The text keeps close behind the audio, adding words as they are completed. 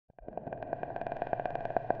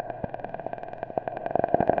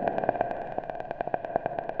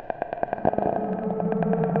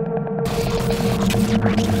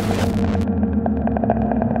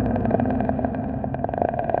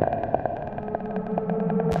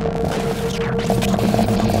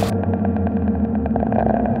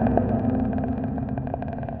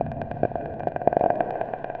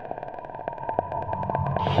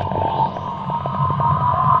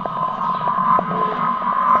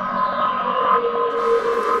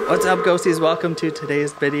What's up, ghosties? Welcome to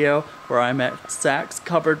today's video where I'm at Sachs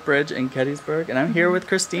Covered Bridge in Gettysburg, and I'm here with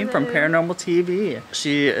Christine from ParanormalTV.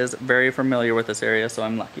 She is very familiar with this area, so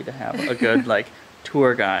I'm lucky to have a good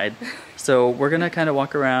tour guide. So we're gonna kind of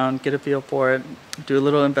walk around, get a feel for it, do a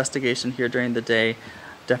little investigation here during the day.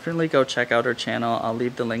 Definitely go check out her channel. I'll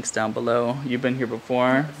leave the links down below. You've been here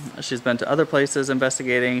before. She's been to other places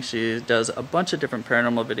investigating. She does a bunch of different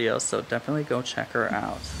paranormal videos, so definitely go check her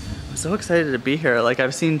out. I'm so excited to be here.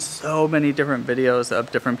 I've seen so many different videos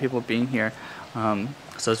of different people being here.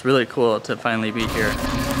 So it's really cool to finally be here.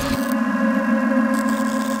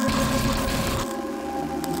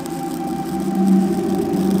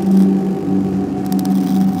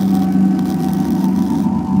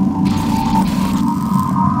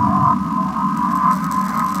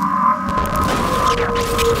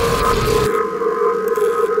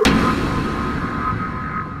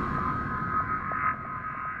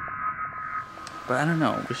 But I don't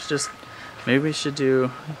know, maybe we should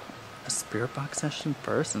do a spirit box session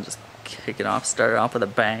first and just kick it off, start it off with a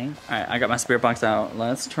bang. Alright, I got my spirit box out.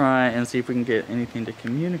 Let's try and see if we can get anything to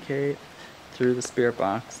communicate through the spirit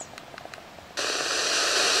box.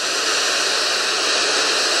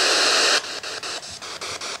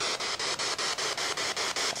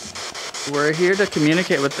 We're here to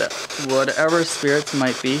communicate with whatever spirits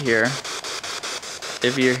might be here.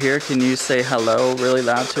 If you're here, can you say hello really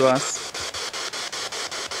loud to us?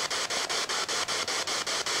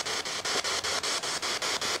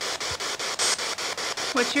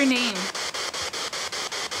 What's your name?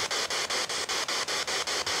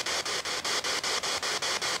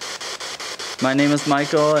 My name is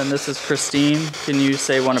Michael and this is Christine. Can you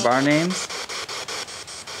say one of our names?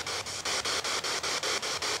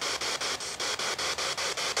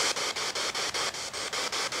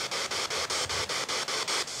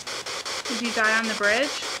 Did you die on the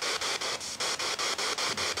bridge?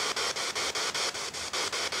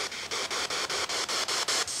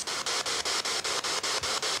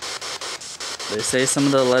 They say some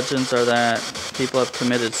of the legends are that people have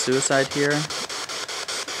committed suicide here.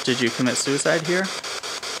 Did you commit suicide here? Did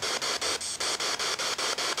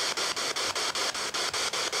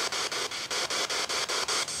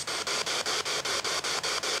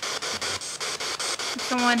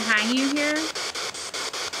someone hang you here?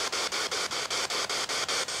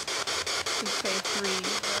 Did say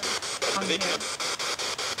 3 on here.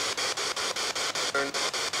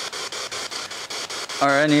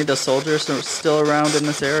 Are any of the soldiers still around in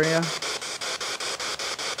this area?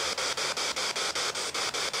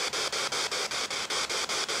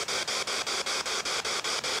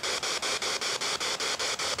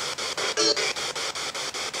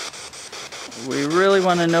 We really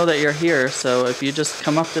want to know that you're here, so if you just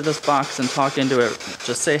come up to this box and talk into it,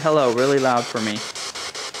 just say hello really loud for me.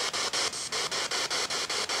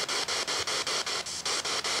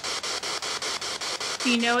 Do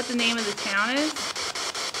you know what the name of the town is?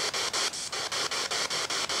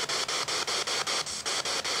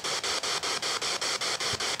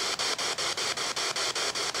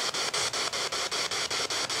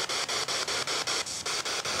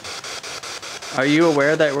 Are you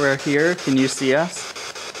aware that we're here? Can you see us?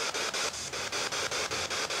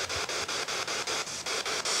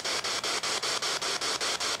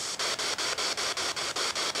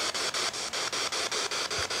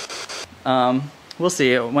 We'll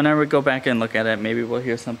see. Whenever we go back and look at it, maybe we'll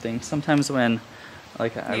hear something. Sometimes when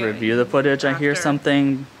I review the footage, I hear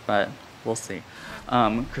something, but we'll see.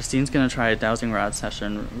 Christine's gonna try a dowsing rod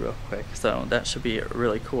session real quick, so that should be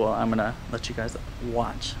really cool. I'm gonna let you guys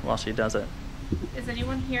watch while she does it. Is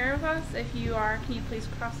anyone here with us? If you are, can you please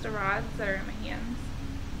cross the rods that are in my hands?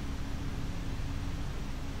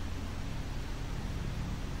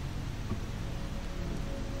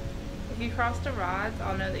 If you cross the rods,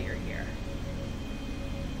 I'll know that you're here.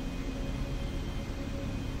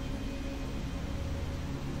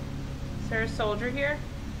 Is there a soldier here?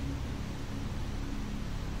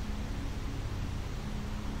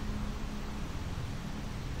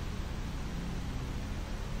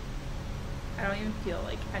 I don't even feel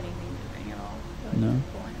like anything moving at all. No. Pulling at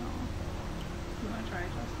all. You want to try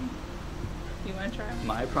it, Justin? You want to try it?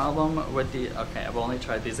 My problem with okay, I've only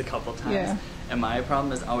tried these a couple times, and my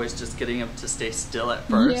problem is always just getting them to stay still at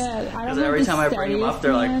first. Yeah, because every time I bring them up,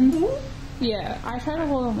 they're like. Yeah, I try to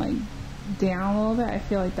hold them down a little bit. I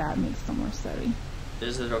feel like that makes them more steady.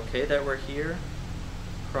 Is it okay that we're here?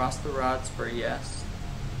 Cross the rods for yes,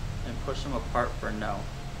 and push them apart for no.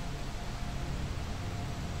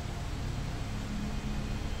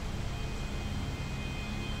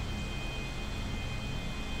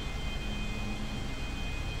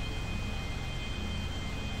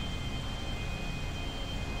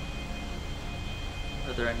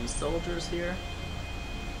 there any soldiers here?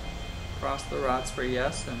 Cross the rods for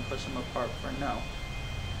yes and push them apart for no.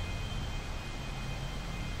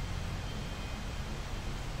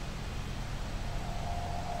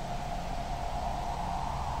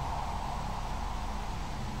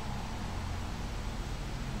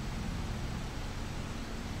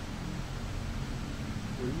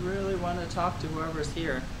 We really want to talk to whoever's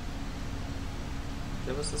here.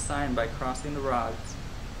 Give us a sign by crossing the rods.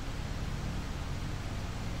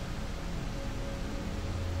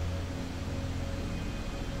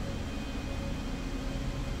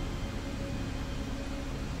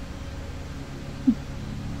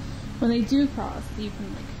 When they do cross, you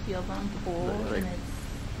can like feel them pull, Like, and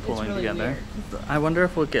it's pulling really together. weird. I wonder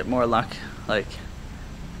if we'll get more luck like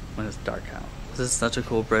when it's dark out. This is such a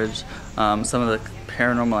cool bridge. Some of the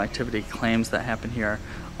paranormal activity claims that happen here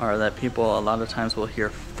are that people a lot of times will hear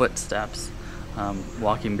footsteps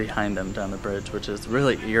walking behind them down the bridge, which is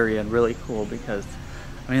really eerie and really cool because,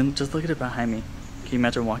 I mean, just look at it behind me. Can you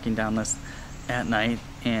imagine walking down this at night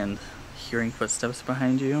and hearing footsteps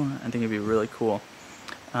behind you? I think it'd be really cool.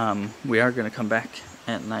 We are going to come back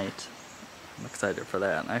at night. I'm excited for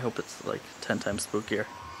that. I hope it's like 10 times spookier.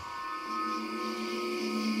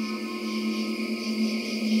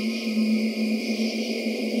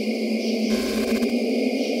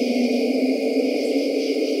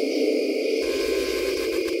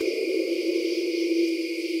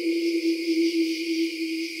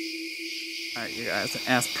 Alright, you guys,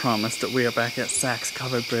 as promised, we are back at Sachs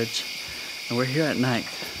Covered Bridge, and we're here at night.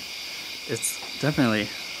 It's definitely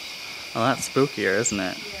a lot spookier, isn't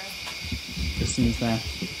it? Yeah. Christine's back,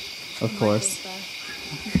 of course.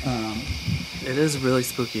 It is really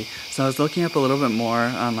spooky. So I was looking up a little bit more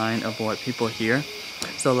online of what people hear.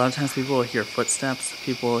 So a lot of times people will hear footsteps,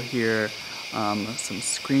 people hear some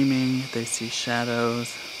screaming, they see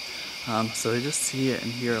shadows. So they just see it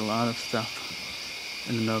and hear a lot of stuff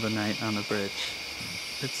in the middle of the night on the bridge.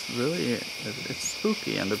 It's really, it's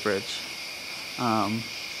spooky on the bridge.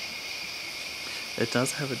 It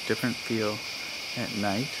does have a different feel at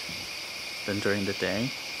night than during the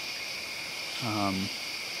day. I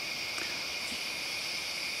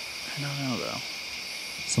don't know though.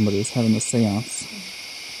 Somebody's having a seance.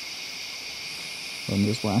 And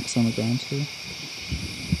there's wax on the ground too.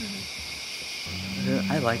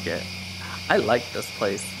 I like it. I like this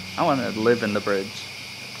place. I want to live in the bridge.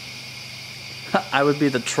 I would be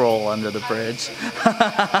the troll under the bridge. If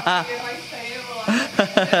I say it,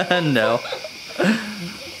 will I? No.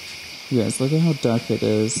 You guys, look at how dark it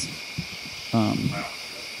is.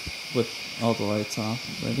 With all the lights off.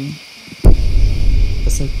 Ready?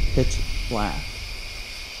 It's like pitch black.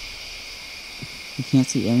 You can't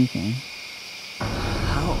see anything.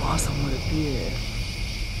 How awesome would it be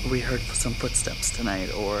if we heard some footsteps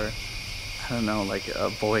tonight, or I don't know, like a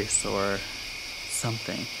voice or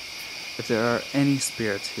something? If there are any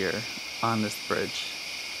spirits here on this bridge,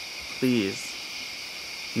 please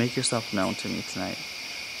make yourself known to me tonight.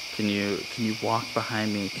 Can you walk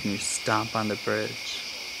behind me? Can you stomp on the bridge?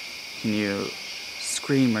 Can you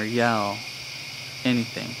scream or yell?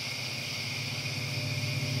 Anything.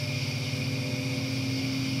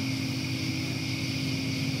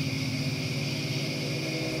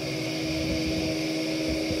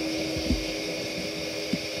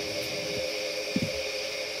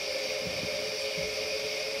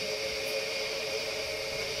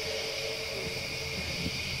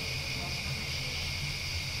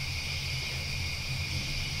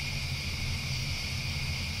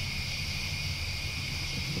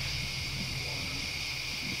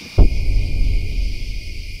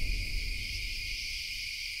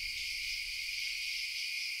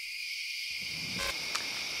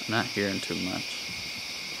 Not hearing too much.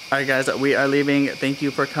 Alright guys, we are leaving. Thank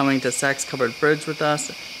you for coming to Sachs Covered Bridge with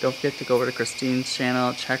us. Don't forget to go over to Christine's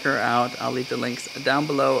channel, check her out. I'll leave the links down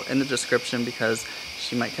below in the description because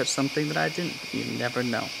she might catch something that I didn't. You never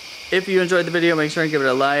know. If you enjoyed the video, make sure and give it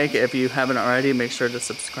a like. If you haven't already, make sure to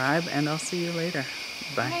subscribe, and I'll see you later.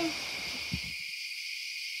 Bye. Bye.